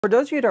For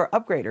those of you that are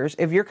upgraders,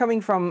 if you're coming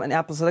from an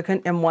Apple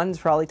Silicon, M1 is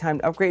probably time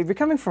to upgrade. If you're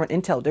coming from an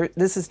Intel,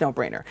 this is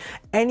no-brainer.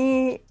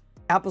 Any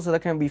Apple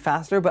Silicon will be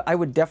faster, but I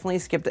would definitely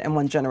skip the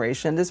M1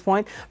 generation at this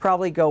point.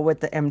 Probably go with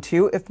the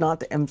M2, if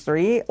not the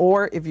M3,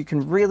 or if you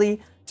can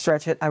really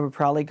stretch it, I would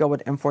probably go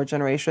with M4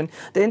 generation.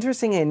 The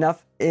interesting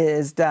enough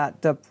is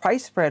that the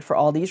price spread for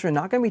all these are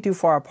not going to be too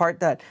far apart,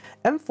 that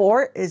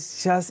M4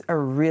 is just a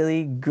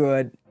really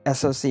good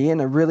SoC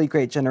and a really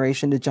great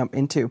generation to jump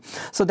into.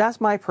 So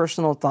that's my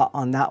personal thought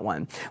on that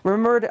one.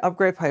 Remember the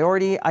upgrade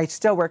priority, I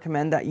still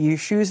recommend that you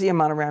choose the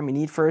amount of RAM you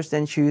need first,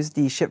 then choose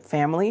the chip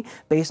family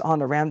based on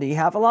the RAM that you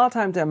have. A lot of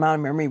times the amount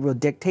of memory will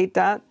dictate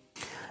that.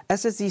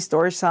 SSD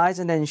storage size,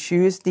 and then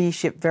choose the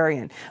chip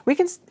variant.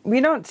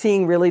 We're not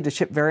seeing really the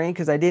chip variant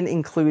because I didn't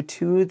include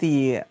to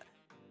the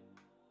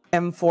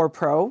M4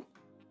 Pro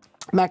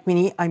Mac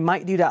Mini. I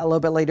might do that a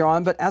little bit later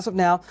on, but as of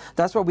now,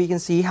 that's what we can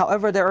see.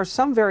 However, there are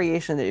some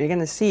variation that you're going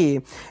to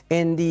see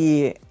in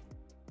the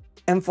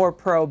M4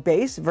 Pro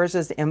base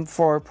versus the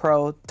M4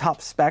 Pro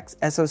top specs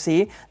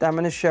SoC that I'm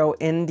going to show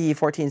in the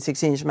 14 and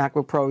 16-inch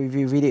MacBook Pro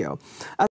review video.